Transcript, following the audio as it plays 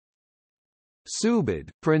Subud,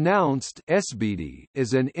 pronounced Sbd,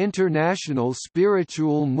 is an international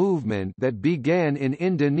spiritual movement that began in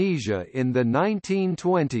Indonesia in the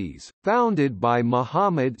 1920s, founded by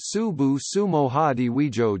Muhammad Subuh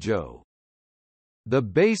Sumohadiwijojo. The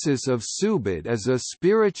basis of Subud is a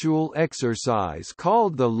spiritual exercise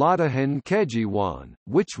called the Latihan Kejiwan,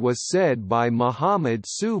 which was said by Muhammad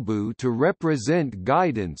Subuh to represent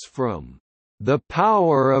guidance from the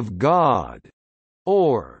power of God,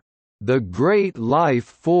 or the great life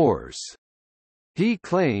force. He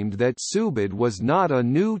claimed that Subud was not a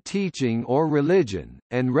new teaching or religion,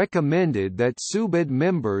 and recommended that Subud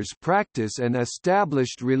members practice an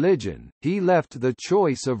established religion. He left the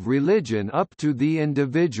choice of religion up to the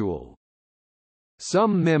individual.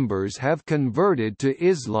 Some members have converted to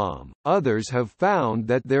Islam, others have found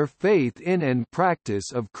that their faith in and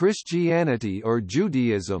practice of Christianity or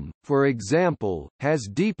Judaism, for example, has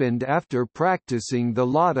deepened after practicing the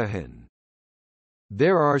Latihan.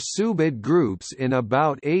 There are Subud groups in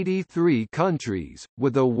about 83 countries,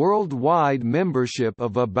 with a worldwide membership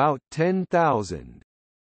of about 10,000.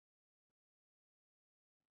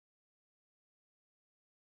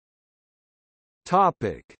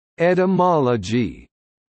 Etymology.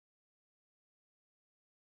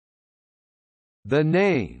 The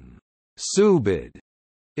name, Subud,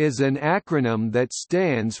 is an acronym that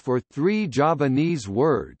stands for three Javanese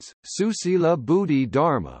words, Susila Budi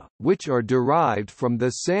Dharma, which are derived from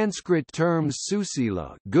the Sanskrit terms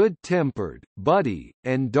Susila, good-tempered, Buddhi,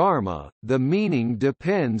 and Dharma. The meaning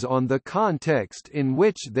depends on the context in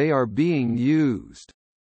which they are being used.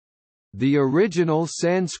 The original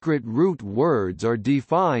Sanskrit root words are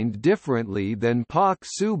defined differently than Pak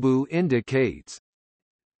Subu indicates.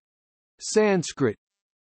 Sanskrit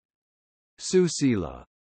Susila,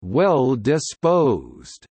 well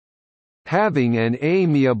disposed, having an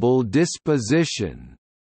amiable disposition,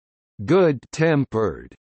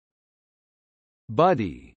 good-tempered.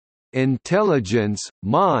 Buddhi, intelligence,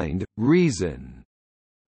 mind, reason.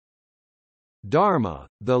 Dharma,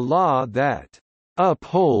 the law that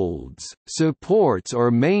upholds, supports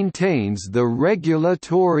or maintains the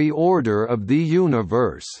regulatory order of the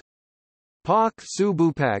universe. Pak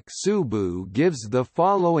Subu gives the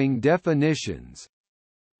following definitions.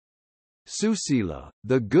 Susila,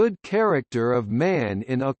 the good character of man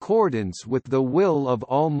in accordance with the will of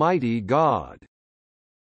Almighty God.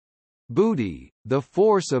 Buddhi, the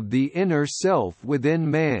force of the inner self within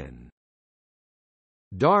man.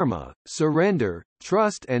 Dharma, surrender,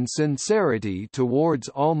 trust and sincerity towards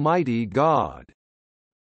Almighty God.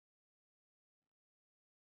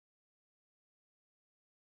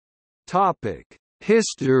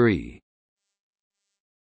 History.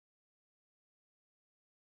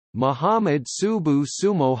 Muhammad Subuh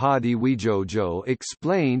Sumohadiwijojo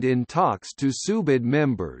explained in talks to Subud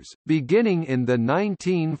members, beginning in the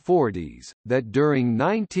 1940s, that during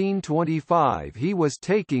 1925 he was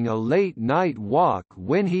taking a late-night walk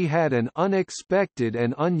when he had an unexpected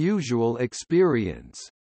and unusual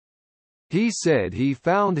experience. He said he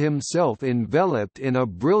found himself enveloped in a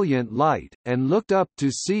brilliant light, and looked up to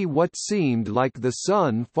see what seemed like the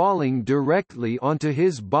sun falling directly onto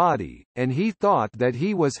his body, and he thought that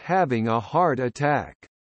he was having a heart attack.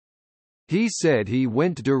 He said he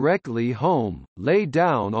went directly home, lay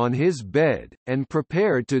down on his bed, and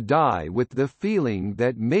prepared to die with the feeling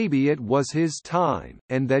that maybe it was his time,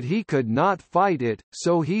 and that he could not fight it,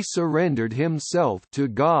 so he surrendered himself to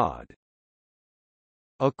God.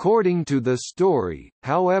 According to the story,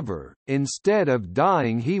 however, instead of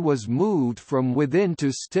dying he was moved from within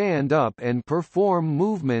to stand up and perform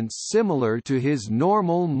movements similar to his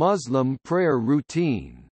normal Muslim prayer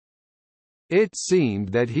routine. It seemed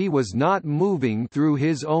that he was not moving through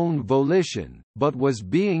his own volition, but was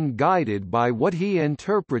being guided by what he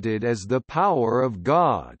interpreted as the power of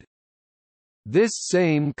God. This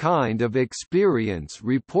same kind of experience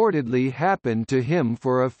reportedly happened to him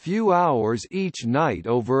for a few hours each night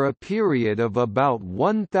over a period of about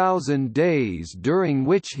 1,000 days, during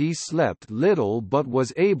which he slept little but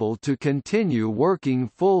was able to continue working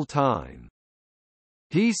full-time.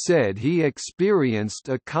 He said he experienced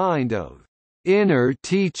a kind of inner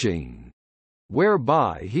teaching,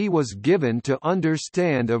 whereby he was given to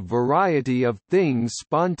understand a variety of things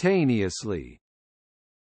spontaneously.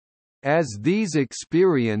 As these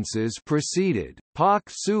experiences proceeded, Pak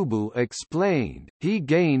Subu explained, he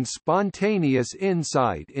gained spontaneous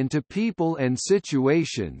insight into people and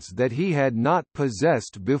situations that he had not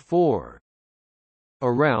possessed before.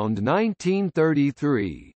 Around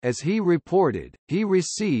 1933, as he reported, he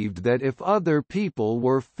received that if other people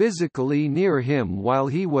were physically near him while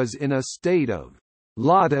he was in a state of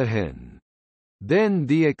Latihan, Then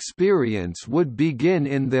the experience would begin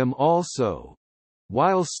in them also.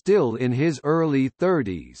 While still in his early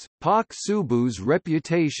 30s, Pak Subu's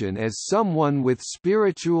reputation as someone with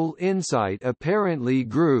spiritual insight apparently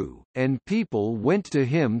grew, and people went to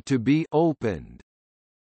him to be opened.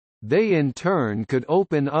 They in turn could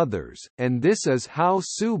open others, and this is how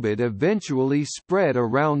Subud eventually spread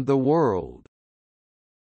around the world.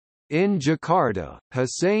 In Jakarta,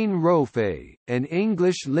 Hussein Rofe, an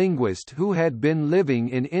English linguist who had been living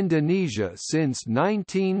in Indonesia since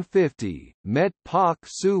 1950, met Pak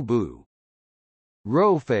Subu.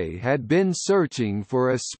 Rofe had been searching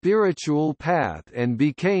for a spiritual path and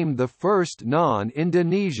became the first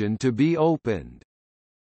non-Indonesian to be opened.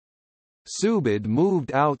 Subud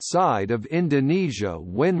moved outside of Indonesia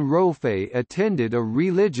when Rofe attended a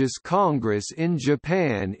religious congress in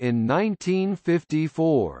Japan in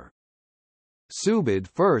 1954. Subud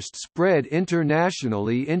first spread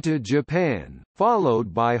internationally into Japan,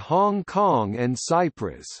 followed by Hong Kong and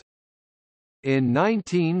Cyprus. In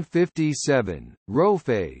 1957,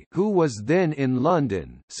 Rofe, who was then in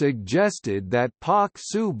London, suggested that Pak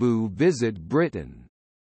Subu visit Britain.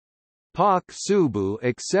 Pak Subu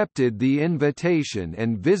accepted the invitation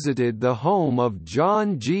and visited the home of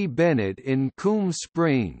John G. Bennett in Coombe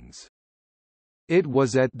Springs. It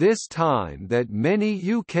was at this time that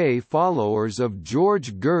many UK followers of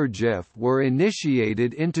George Gurdjieff were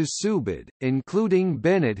initiated into Subud, including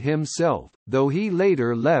Bennett himself, though he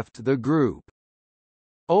later left the group.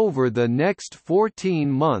 Over the next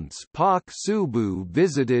 14 months Pak Subu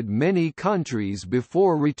visited many countries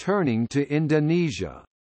before returning to Indonesia.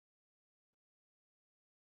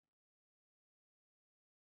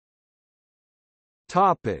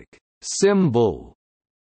 Symbol.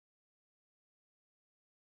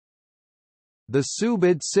 The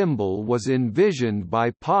Subud symbol was envisioned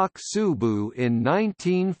by Pak Subu in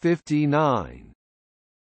 1959.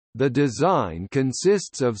 The design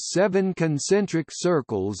consists of 7 concentric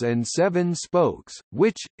circles and 7 spokes,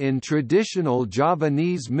 which, in traditional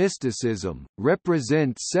Javanese mysticism,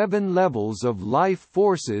 represent 7 levels of life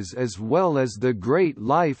forces as well as the great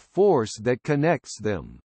life force that connects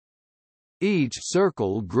them. Each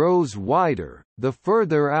circle grows wider, the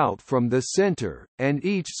further out from the center, and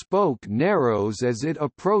each spoke narrows as it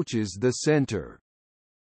approaches the center.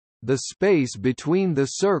 The space between the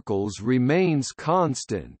circles remains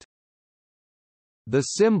constant. The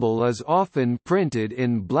symbol is often printed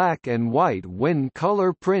in black and white when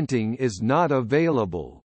color printing is not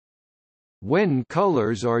available. When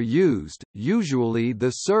colors are used, usually the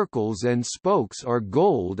circles and spokes are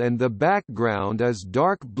gold and the background is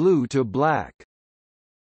dark blue to black.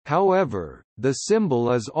 However, the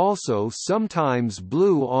symbol is also sometimes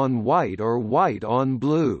blue on white or white on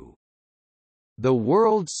blue. The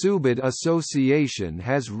World Subud Association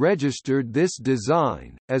has registered this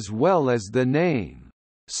design, as well as the name,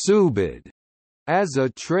 Subud, as a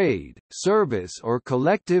trade, service or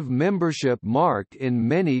collective membership mark in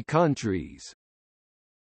many countries.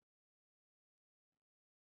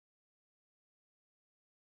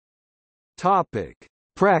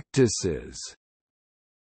 Practices.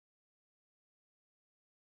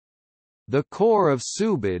 The core of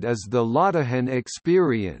Subud is the Latihan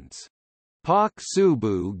experience. Pak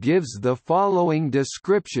Subu gives the following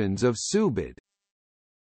descriptions of Subud.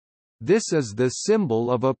 This is the symbol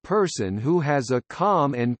of a person who has a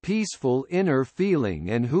calm and peaceful inner feeling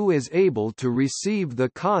and who is able to receive the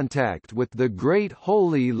contact with the great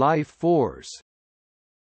holy life force.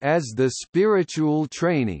 As the spiritual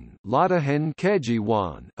training Latihan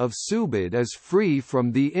Kejiwan of Subud is free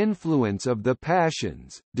from the influence of the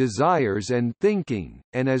passions, desires and thinking,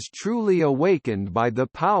 and is truly awakened by the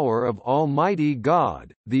power of Almighty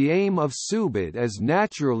God, the aim of Subud is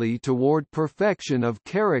naturally toward perfection of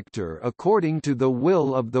character according to the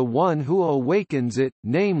will of the one who awakens it,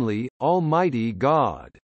 namely, Almighty God.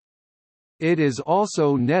 It is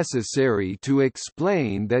also necessary to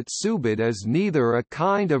explain that Subud is neither a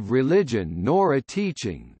kind of religion nor a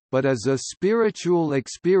teaching, but is a spiritual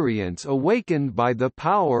experience awakened by the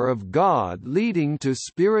power of God leading to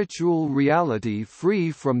spiritual reality free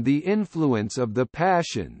from the influence of the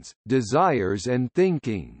passions, desires and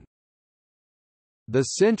thinking. The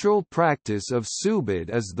central practice of Subud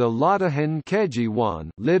is the Latihan Kejiwan,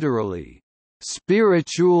 literally,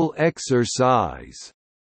 spiritual exercise,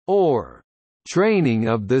 or training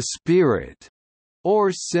of the spirit,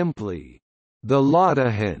 or simply, the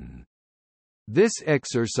Latihan. This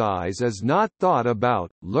exercise is not thought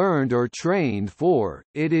about, learned or trained for,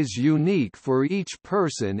 it is unique for each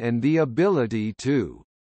person and the ability to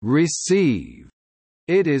receive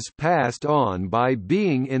It is passed on by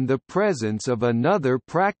being in the presence of another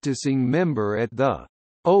practicing member at the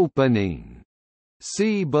opening.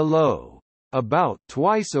 See below. About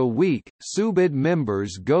twice a week, Subud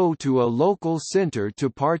members go to a local center to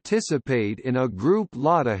participate in a group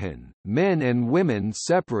latihan, men and women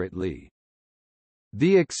separately.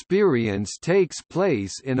 The experience takes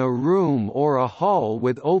place in a room or a hall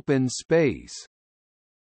with open space.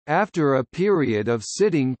 After a period of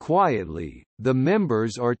sitting quietly, the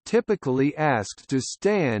members are typically asked to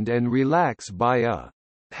stand and relax by a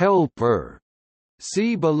helper,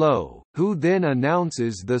 see below, who then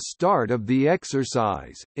announces the start of the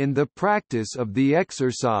exercise. In the practice of the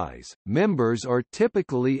exercise, members are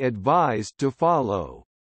typically advised to follow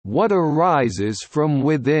what arises from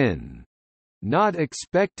within, not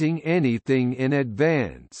expecting anything in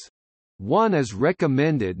advance. One is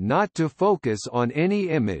recommended not to focus on any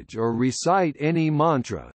image or recite any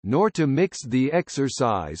mantra, nor to mix the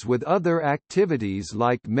exercise with other activities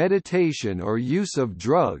like meditation or use of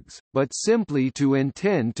drugs, but simply to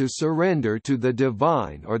intend to surrender to the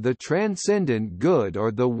divine or the transcendent good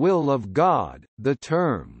or the will of God. The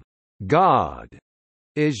term, God,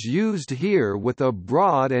 is used here with a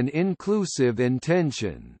broad and inclusive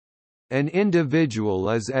intention. An individual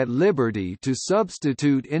is at liberty to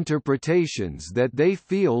substitute interpretations that they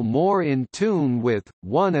feel more in tune with.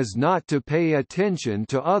 One is not to pay attention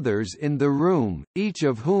to others in the room, each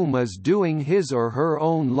of whom is doing his or her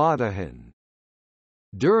own latihan.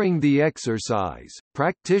 During the exercise,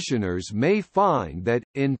 practitioners may find that,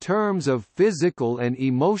 in terms of physical and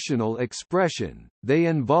emotional expression, they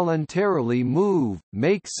involuntarily move,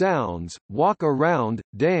 make sounds, walk around,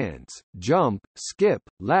 dance, jump, skip,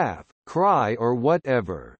 laugh, cry or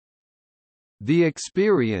whatever. The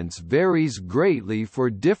experience varies greatly for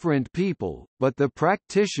different people, but the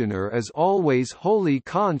practitioner is always wholly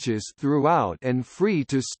conscious throughout and free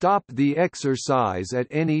to stop the exercise at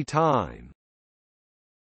any time.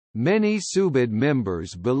 Many Subud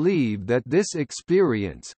members believe that this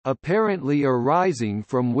experience, apparently arising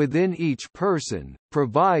from within each person,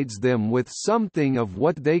 provides them with something of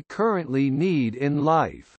what they currently need in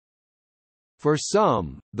life. For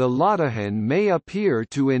some, the latihan may appear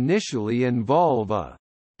to initially involve a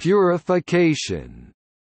purification,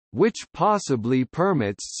 which possibly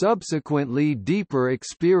permits subsequently deeper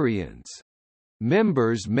experience.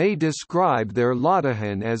 Members may describe their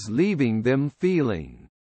latihan as leaving them feeling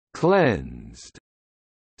cleansed,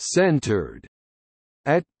 centered,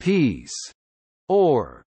 at peace,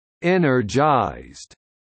 or energized.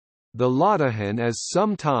 The latihan is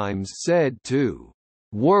sometimes said to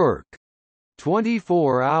work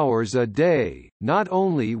 24 hours a day, not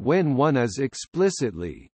only when one is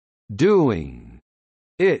explicitly doing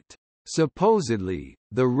it. Supposedly,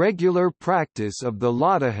 the regular practice of the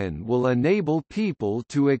latihan will enable people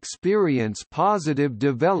to experience positive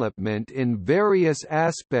development in various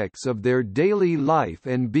aspects of their daily life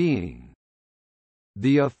and being.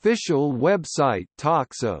 The official website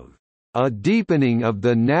talks of a deepening of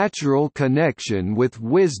the natural connection with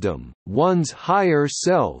wisdom, one's higher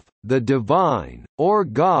self, the divine, or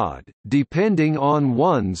God, depending on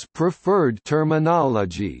one's preferred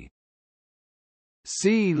terminology.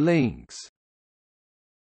 See links.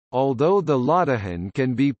 Although the latihan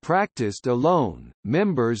can be practiced alone,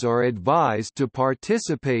 members are advised to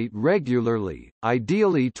participate regularly,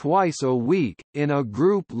 ideally twice a week, in a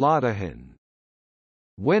group latihan.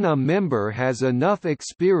 When a member has enough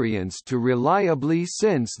experience to reliably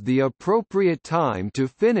sense the appropriate time to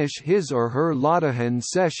finish his or her latihan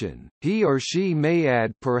session, he or she may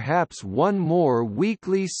add perhaps one more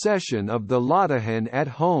weekly session of the latihan at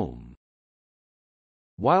home.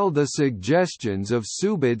 While the suggestions of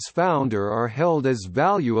Subud's founder are held as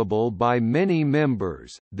valuable by many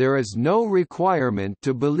members, there is no requirement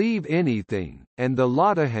to believe anything, and the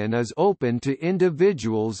latihan is open to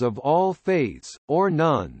individuals of all faiths, or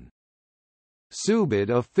none.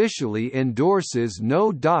 Subud officially endorses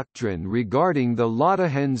no doctrine regarding the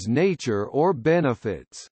latihan's nature or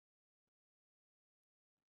benefits.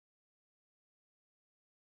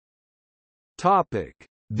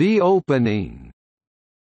 The opening.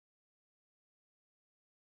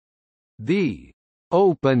 The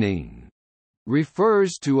opening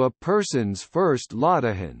refers to a person's first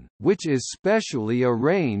latihan, which is specially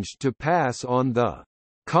arranged to pass on the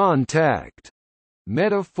contact,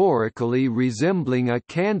 metaphorically resembling a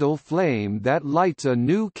candle flame that lights a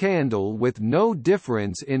new candle with no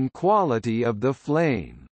difference in quality of the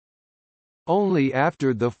flame. Only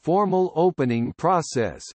after the formal opening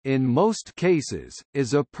process, in most cases,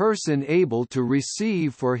 is a person able to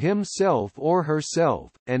receive for himself or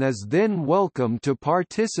herself, and is then welcome to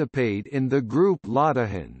participate in the group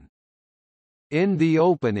Lottahan. In the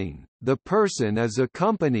opening, the person is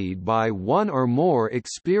accompanied by one or more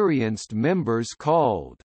experienced members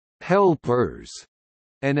called helpers,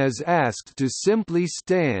 and is asked to simply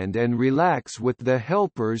stand and relax with the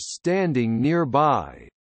helpers standing nearby.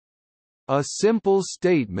 A simple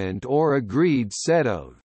statement or agreed set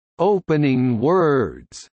of opening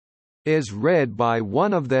words is read by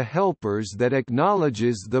one of the helpers that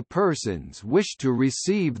acknowledges the person's wish to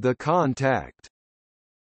receive the contact.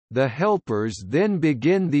 The helpers then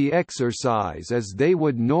begin the exercise as they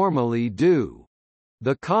would normally do.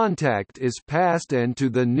 The contact is passed and to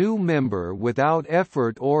the new member without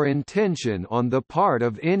effort or intention on the part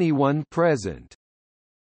of anyone present.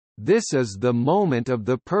 This is the moment of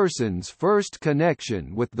the person's first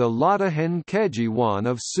connection with the Lottahan Kejiwan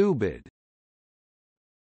of Subud.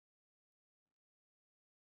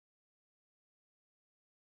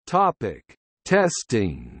 Topic: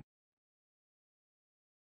 Testing.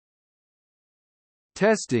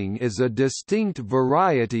 Testing is a distinct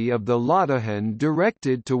variety of the Lottahan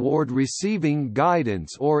directed toward receiving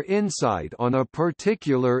guidance or insight on a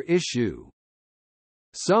particular issue.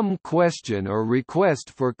 Some question or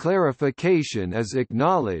request for clarification is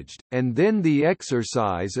acknowledged, and then the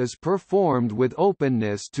exercise is performed with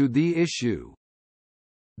openness to the issue.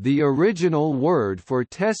 The original word for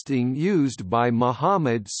testing used by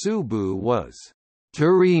Muhammad Subuh was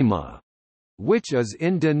terima, which is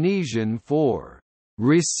Indonesian for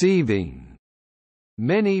receiving.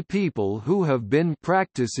 Many people who have been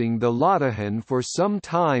practicing the Lottahan for some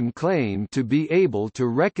time claim to be able to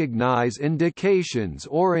recognize indications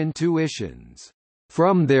or intuitions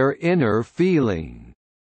from their inner feeling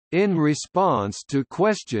in response to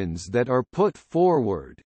questions that are put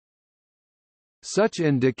forward. Such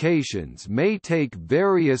indications may take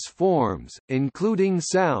various forms, including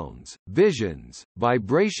sounds, visions,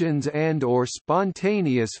 vibrations and/or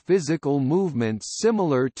spontaneous physical movements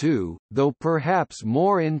similar to, though perhaps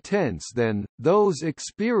more intense than, those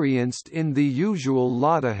experienced in the usual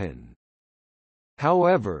Lottahan.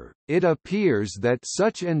 However, it appears that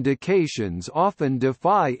such indications often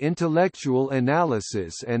defy intellectual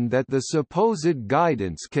analysis and that the supposed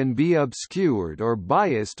guidance can be obscured or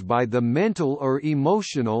biased by the mental or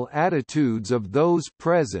emotional attitudes of those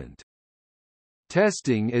present.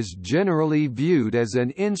 Testing is generally viewed as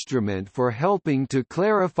an instrument for helping to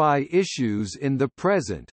clarify issues in the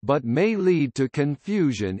present, but may lead to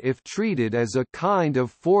confusion if treated as a kind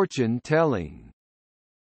of fortune-telling.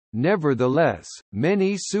 Nevertheless,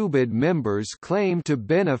 many Subud members claim to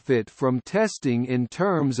benefit from testing in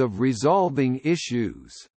terms of resolving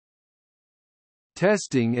issues.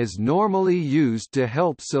 Testing is normally used to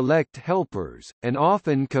help select helpers, and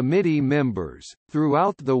often committee members,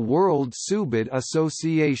 throughout the World Subud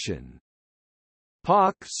Association.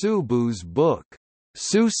 Pak Subuh's book,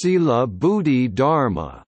 Susila Budi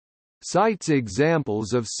Dharma, cites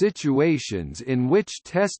examples of situations in which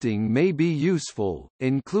testing may be useful,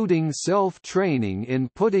 including self-training in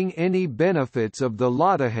putting any benefits of the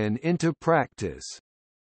Lottahan into practice.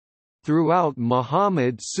 Throughout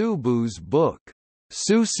Muhammad Subuh's book,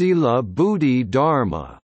 Susila Budi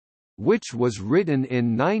Dharma, which was written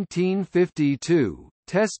in 1952,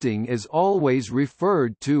 testing is always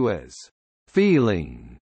referred to as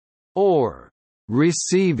feeling or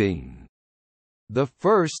receiving. The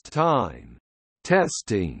first time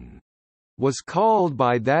testing was called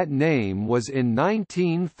by that name was in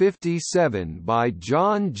 1957 by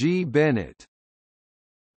John G. Bennett.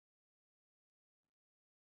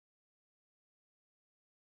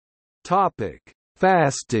 Topic: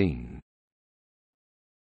 Fasting.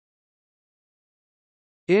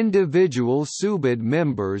 Individual Subud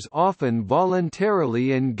members often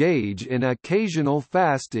voluntarily engage in occasional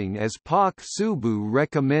fasting as Pak Subuh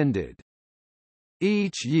recommended.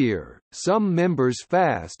 Each year, some members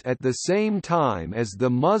fast at the same time as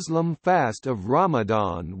the Muslim fast of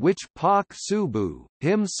Ramadan, which Pak Subuh,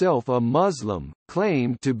 himself a Muslim,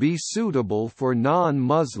 claimed to be suitable for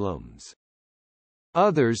non-Muslims.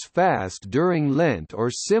 Others fast during Lent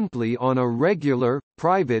or simply on a regular,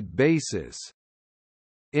 private basis.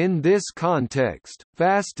 In this context,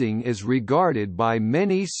 fasting is regarded by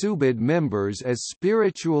many Subud members as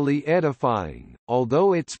spiritually edifying,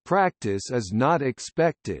 although its practice is not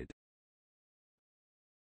expected.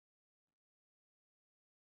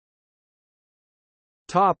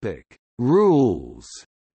 Topic: Rules.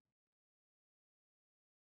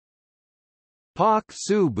 Pak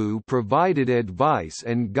Subu provided advice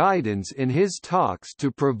and guidance in his talks to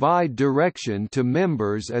provide direction to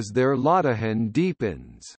members as their Latahan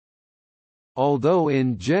deepens. Although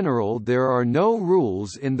in general there are no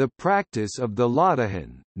rules in the practice of the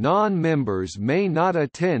Latahan, non-members may not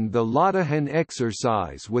attend the Latahan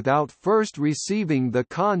exercise without first receiving the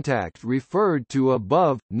contact referred to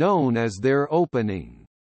above, known as their opening.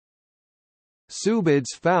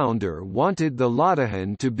 Subud's founder wanted the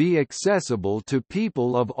Latahan to be accessible to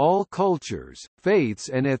people of all cultures, faiths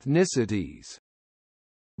and ethnicities.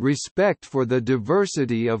 Respect for the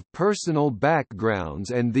diversity of personal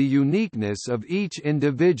backgrounds and the uniqueness of each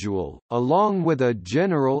individual, along with a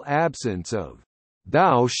general absence of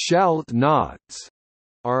 "thou shalt nots,"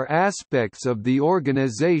 are aspects of the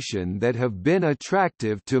organization that have been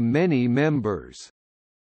attractive to many members.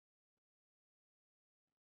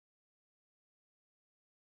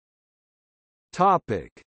 Topic: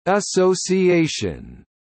 Association.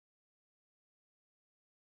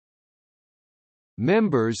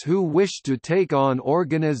 Members who wish to take on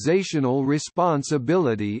organizational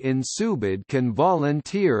responsibility in Subud can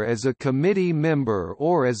volunteer as a committee member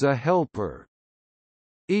or as a helper.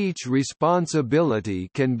 Each responsibility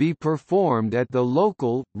can be performed at the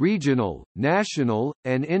local, regional, national,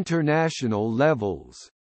 and international levels.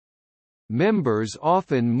 Members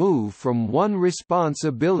often move from one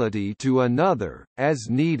responsibility to another, as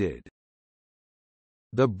needed.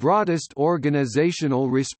 The broadest organizational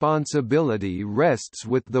responsibility rests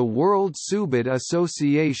with the World Subud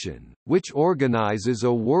Association, which organizes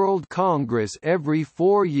a World Congress every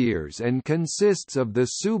 4 years and consists of the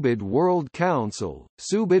Subud World Council,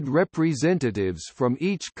 Subud representatives from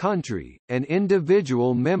each country, and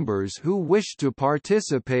individual members who wish to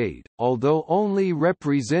participate, although only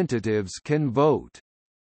representatives can vote.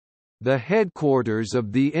 The headquarters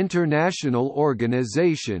of the international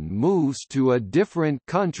organization moves to a different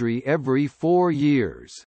country every 4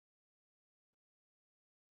 years.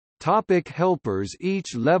 Topic: helpers.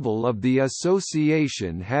 Each level of the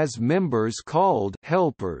association has members called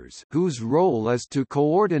helpers whose role is to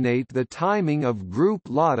coordinate the timing of group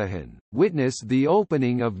Latahan, witness the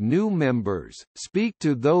opening of new members, speak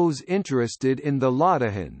to those interested in the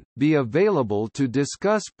Latahan, be available to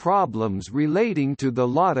discuss problems relating to the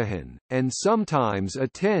Latahan, and sometimes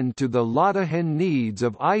attend to the Latahan needs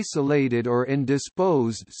of isolated or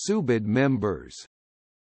indisposed Subud members.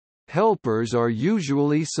 Helpers are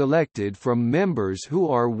usually selected from members who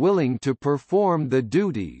are willing to perform the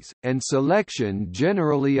duties, and selection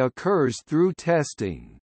generally occurs through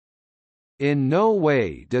testing. In no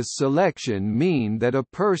way does selection mean that a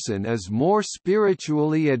person is more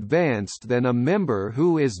spiritually advanced than a member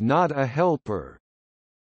who is not a helper.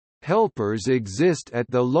 Helpers exist at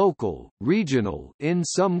the local, regional, in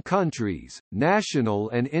some countries, national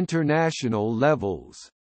and international levels.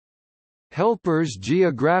 Helpers'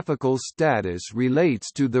 geographical status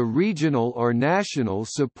relates to the regional or national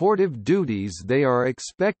supportive duties they are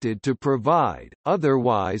expected to provide,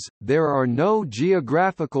 otherwise, there are no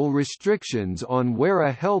geographical restrictions on where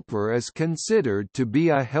a helper is considered to be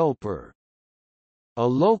a helper. A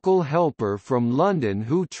local helper from London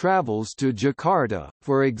who travels to Jakarta,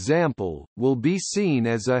 for example, will be seen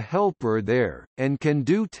as a helper there, and can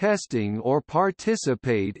do testing or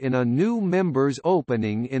participate in a new member's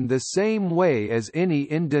opening in the same way as any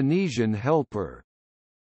Indonesian helper.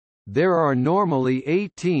 There are normally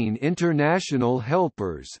 18 international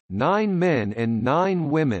helpers, 9 men and 9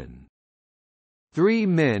 women. 3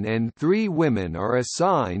 men and 3 women are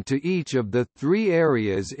assigned to each of the 3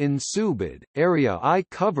 areas in Subud. Area I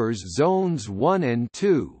covers zones 1 and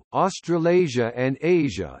 2, Australasia and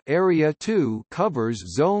Asia. Area 2 covers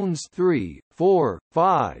zones 3, 4,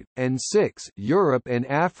 5, and 6, Europe and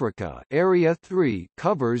Africa. Area 3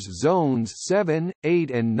 covers zones 7,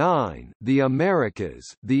 8 and 9, the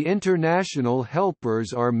Americas. The international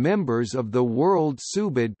helpers are members of the World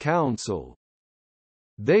Subud Council.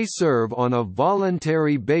 They serve on a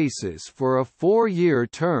voluntary basis for a 4-year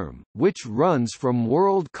term, which runs from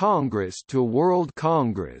World Congress to World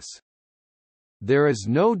Congress. There is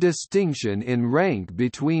no distinction in rank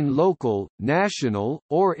between local, national,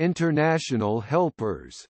 or international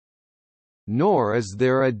helpers. Nor is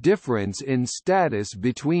there a difference in status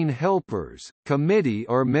between helpers, committee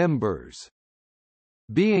or members.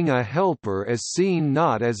 Being a helper is seen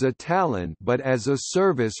not as a talent but as a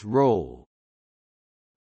service role.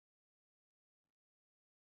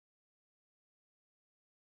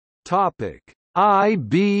 Topic: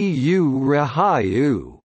 Ibu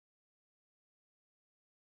Rahayu.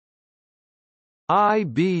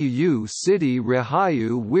 Ibu Siti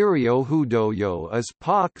Rahayu Wiryohudoyo is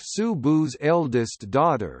Pak Subu's eldest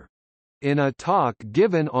daughter. In a talk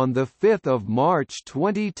given on 5 March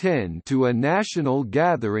 2010 to a national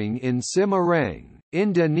gathering in Semarang,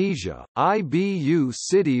 Indonesia, Ibu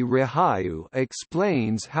Siti Rahayu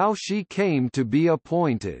explains how she came to be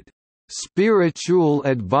appointed spiritual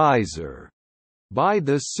advisor by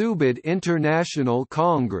the Subud International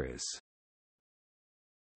Congress.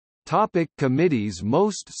 Topic: committees.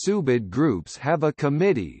 Most Subud groups have a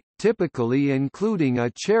committee, typically including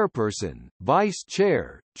a chairperson, vice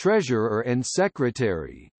chair, treasurer and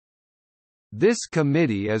secretary. This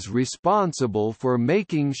committee is responsible for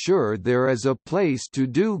making sure there is a place to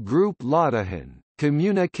do group latihan,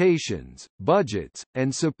 communications, budgets,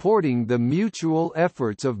 and supporting the mutual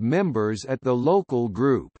efforts of members at the local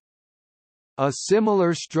group. A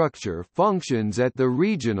similar structure functions at the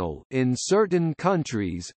regional, in certain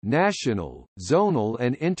countries, national, zonal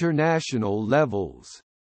and international levels.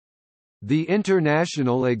 The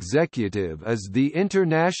international executive is the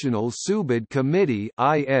International Subud Committee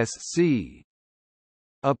 (ISC).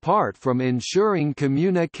 Apart from ensuring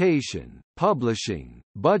communication, publishing,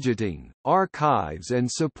 budgeting, archives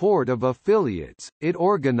and support of affiliates, it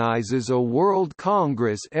organizes a World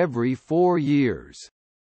Congress every 4 years.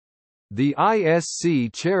 The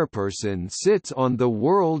ISC chairperson sits on the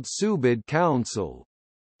World Subud Council.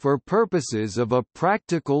 For purposes of a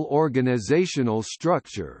practical organizational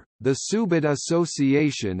structure, the Subud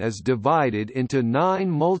Association is divided into 9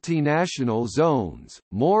 multinational zones,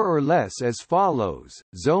 more or less as follows: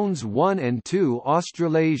 Zones 1 and 2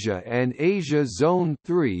 Australasia and Asia. Zone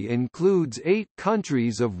 3 includes 8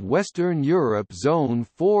 countries of Western Europe. Zone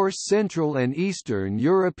 4 Central and Eastern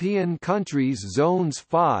European countries. Zones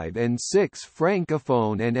 5 and 6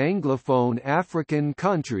 Francophone and Anglophone African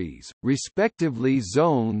countries, respectively.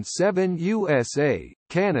 Zone 7 USA,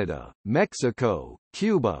 Canada, Mexico,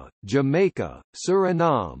 Cuba, Jamaica,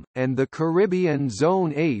 Suriname, and the Caribbean.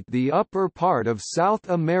 Zone 8 the upper part of South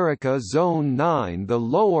America. Zone 9 the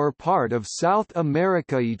lower part of South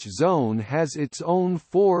America. Each zone has its own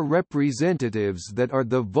 4 representatives that are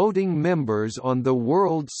the voting members on the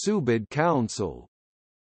World Subud Council.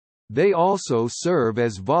 They also serve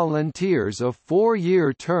as volunteers a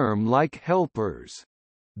 4-year term like helpers.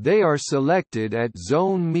 They are selected at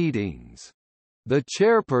zone meetings. The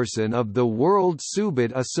chairperson of the World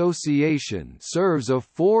Subud Association serves a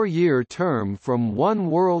 4-year term from one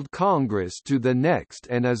World Congress to the next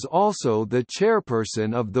and is also the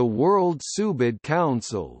chairperson of the World Subud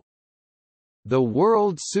Council. The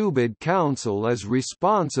World Subud Council is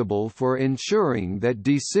responsible for ensuring that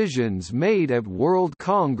decisions made at World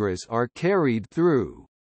Congress are carried through.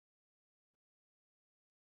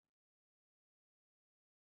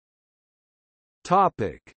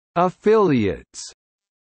 Topic: Affiliates.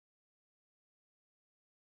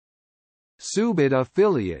 Subud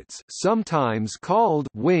affiliates, sometimes called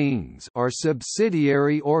wings, are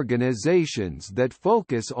subsidiary organizations that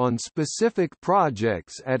focus on specific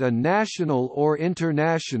projects at a national or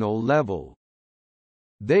international level.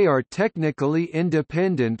 They are technically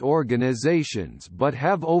independent organizations but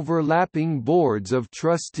have overlapping boards of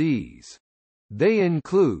trustees. They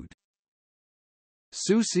include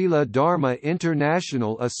Susila Dharma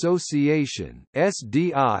International Association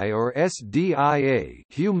 (SDI or SDIA),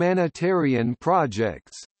 humanitarian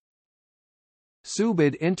projects.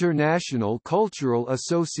 Subud International Cultural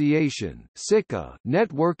Association (SICA),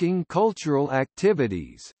 networking cultural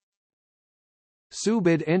activities.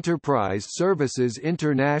 Subud Enterprise Services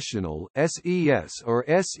International (SES or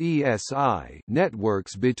SESI),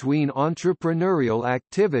 networks between entrepreneurial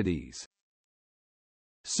activities.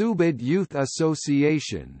 Subud Youth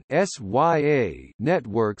Association (SYA),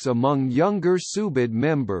 networks among younger Subud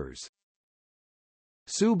members.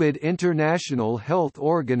 Subud International Health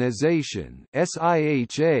Organization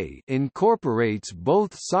 (SIHA) incorporates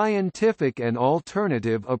both scientific and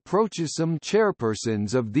alternative approaches. Some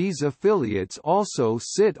chairpersons of these affiliates also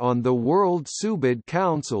sit on the World Subud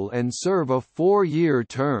Council and serve a 4-year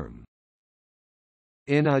term.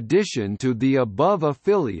 In addition to the above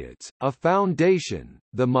affiliates, a foundation,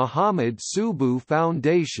 the Muhammad Subuh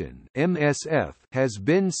Foundation (MSF), has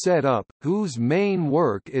been set up, whose main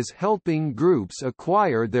work is helping groups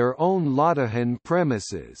acquire their own latihan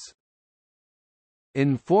premises.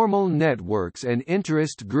 Informal networks and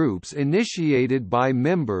interest groups initiated by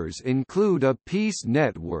members include a Peace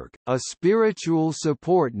Network, a Spiritual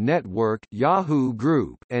Support Network Yahoo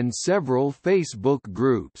group, and several Facebook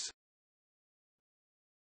groups.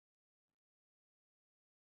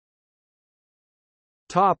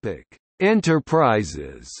 Topic: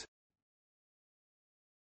 Enterprises.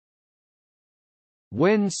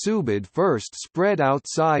 When Subud first spread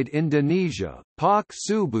outside Indonesia, Pak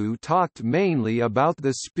Subu talked mainly about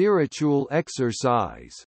the spiritual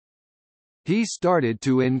exercise. He started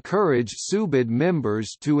to encourage Subud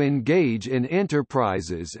members to engage in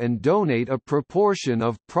enterprises and donate a proportion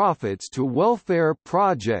of profits to welfare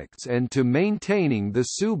projects and to maintaining the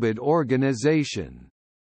Subud organization.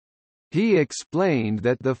 He explained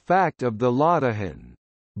that the fact of the latihan,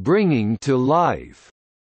 bringing to life,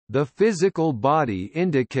 the physical body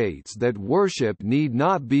indicates that worship need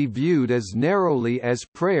not be viewed as narrowly as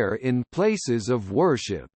prayer in places of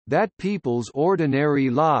worship, that people's ordinary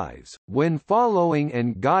lives, when following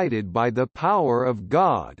and guided by the power of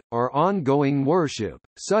God, are ongoing worship,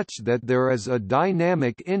 such that there is a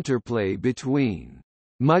dynamic interplay between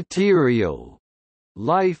material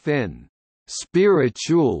life and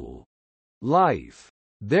spiritual life.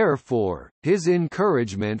 Therefore, his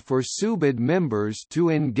encouragement for Subud members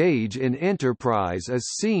to engage in enterprise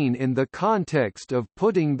is seen in the context of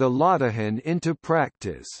putting the latihan into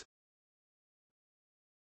practice.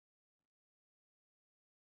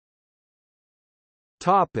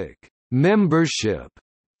 Topic: Membership.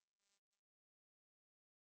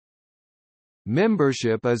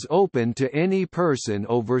 Membership is open to any person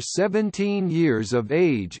over 17 years of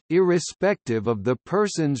age, irrespective of the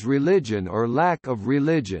person's religion or lack of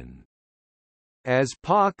religion. As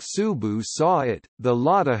Pak Subu saw it, the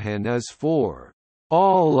latihan is for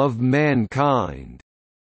all of mankind.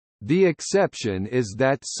 The exception is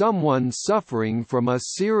that someone suffering from a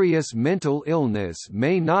serious mental illness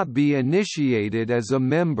may not be initiated as a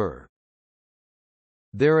member.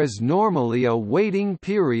 There is normally a waiting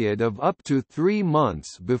period of up to 3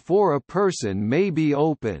 months before a person may be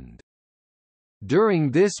opened.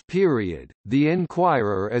 During this period, the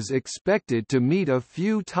inquirer is expected to meet a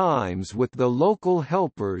few times with the local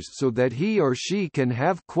helpers so that he or she can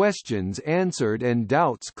have questions answered and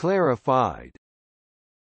doubts clarified.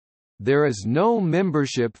 There is no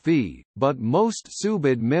membership fee, but most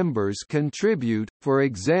Subud members contribute, for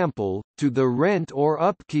example, to the rent or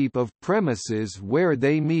upkeep of premises where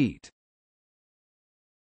they meet.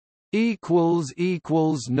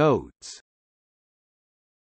 Notes